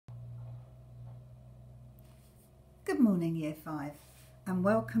Good morning, Year 5, and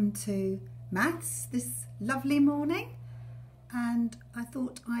welcome to Maths this lovely morning. And I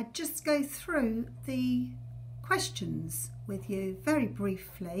thought I'd just go through the questions with you very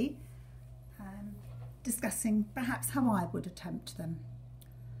briefly, discussing perhaps how I would attempt them.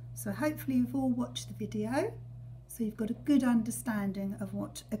 So hopefully you've all watched the video, so you've got a good understanding of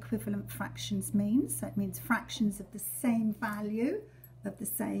what equivalent fractions means. So it means fractions of the same value, of the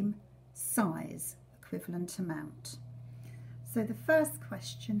same size, equivalent amount. So the first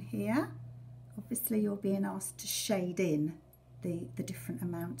question here, obviously you're being asked to shade in the different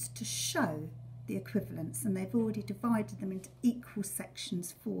amounts to show the equivalence, and they've already divided them into equal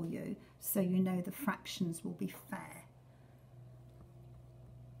sections for you, so you know the fractions will be fair.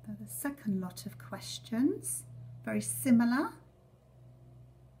 So the second lot of questions, very similar.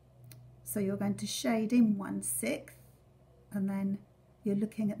 So you're going to shade in 1/6, and then you're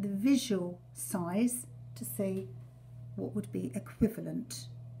looking at the visual size to see what would be equivalent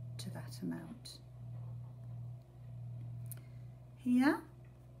to that amount. Here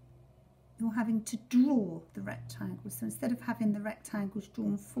you're having to draw the rectangles, so instead of having the rectangles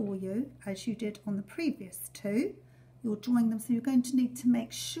drawn for you as you did on the previous two, you're drawing them, so you're going to need to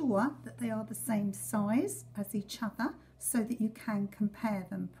make sure that they are the same size as each other so that you can compare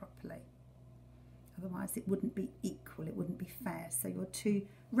them properly. Otherwise it wouldn't be equal, it wouldn't be fair. So your two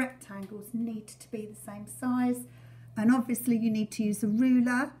rectangles need to be the same size, and obviously you need to use a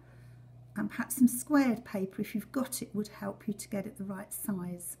ruler, and perhaps some squared paper if you've got it would help you to get it the right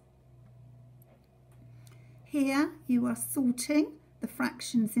size. Here you are sorting the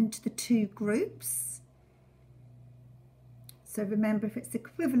fractions into the two groups. So remember, if it's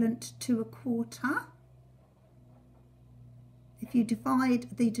equivalent to 1/4, if you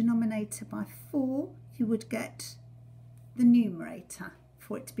divide the denominator by 4, you would get the numerator.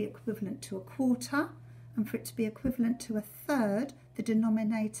 For it to be equivalent to 1/4, and for it to be equivalent to 1/3, the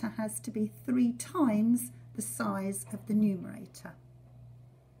denominator has to be 3 times the size of the numerator.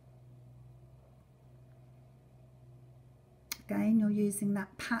 Again, you're using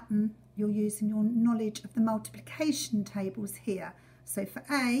that pattern, you're using your knowledge of the multiplication tables here. So for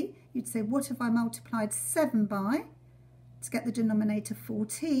A, you'd say, what have I multiplied 7 by to get the denominator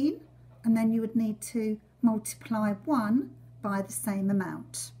 14? And then you would need to multiply 1 by the same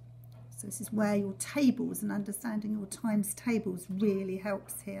amount. So this is where your tables and understanding your times tables really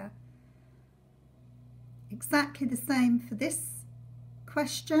helps here. Exactly the same for this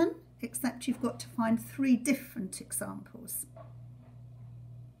question, except you've got to find 3 different examples.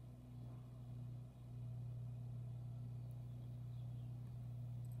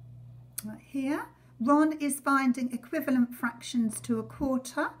 Right here, Ron is finding equivalent fractions to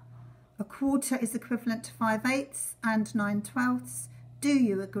 1/4. 1/4 is equivalent to 5/8 and 9/12. Do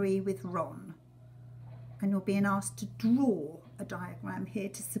you agree with Ron? And you're being asked to draw a diagram here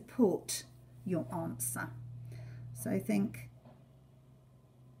to support your answer. So think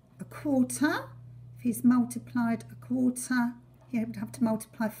 1/4, if he's multiplied 1/4, he would have to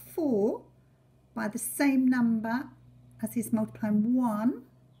multiply 4 by the same number as he's multiplying 1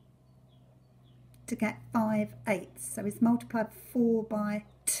 to get 5/8. So he's multiplied 4 by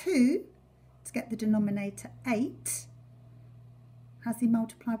 2 to get the denominator 8. Has he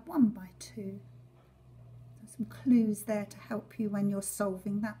multiplied 1 by 2? There's some clues there to help you when you're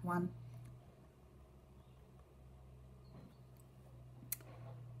solving that one.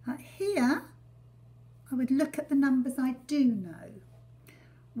 Here, I would look at the numbers I do know,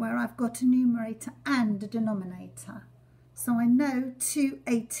 where I've got a numerator and a denominator. So I know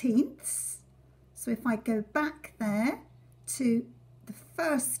 2/18. So if I go back there to the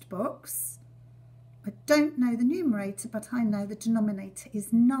first box, I don't know the numerator, but I know the denominator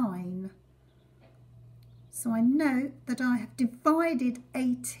is 9. So I know that I have divided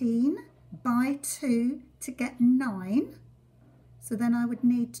 18 by 2 to get 9. So then I would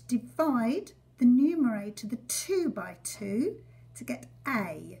need to divide the numerator, the 2 by 2, to get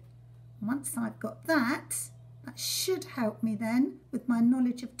A. Once I've got that, that should help me then with my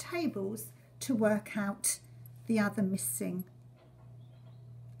knowledge of tables to work out the other missing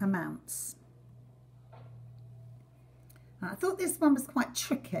amounts. I thought this one was quite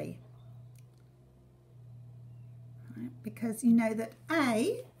tricky, right, because you know that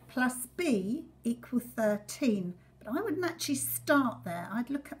A plus B equals 13, but I wouldn't actually start there. I'd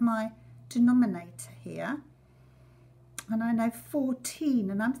look at my denominator here, and I know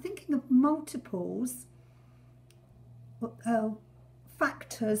 14, and I'm thinking of multiples,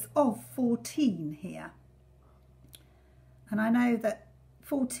 factors of 14 here. And I know that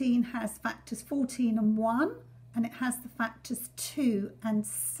 14 has factors 14 and 1, and it has the factors 2 and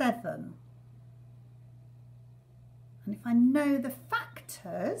 7. And if I know the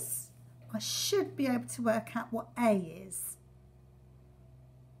factors, I should be able to work out what A is.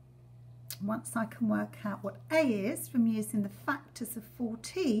 Once I can work out what A is from using the factors of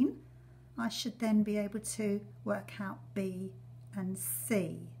 14, I should then be able to work out B and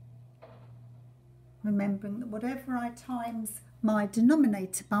C. Remembering that whatever I times my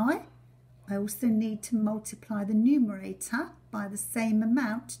denominator by, I also need to multiply the numerator by the same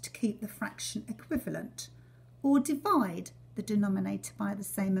amount to keep the fraction equivalent, or divide the denominator by the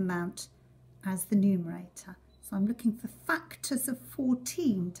same amount as the numerator. So I'm looking for factors of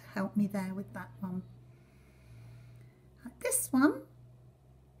 14 to help me there with that one. This one,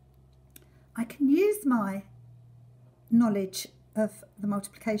 I can use my knowledge of the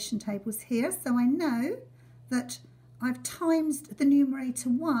multiplication tables here, so I know that I've times the numerator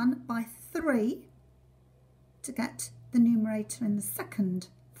 1 by 3 to get the numerator in the second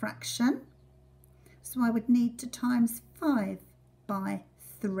fraction. So I would need to times 5 by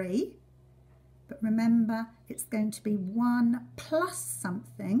 3. But remember, it's going to be 1 plus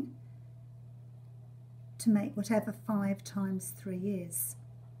something to make whatever 5 times 3 is.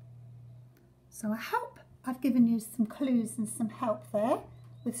 So I hope I've given you some clues and some help there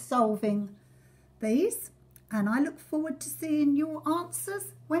with solving these. And I look forward to seeing your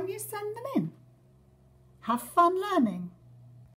answers when you send them in. Have fun learning.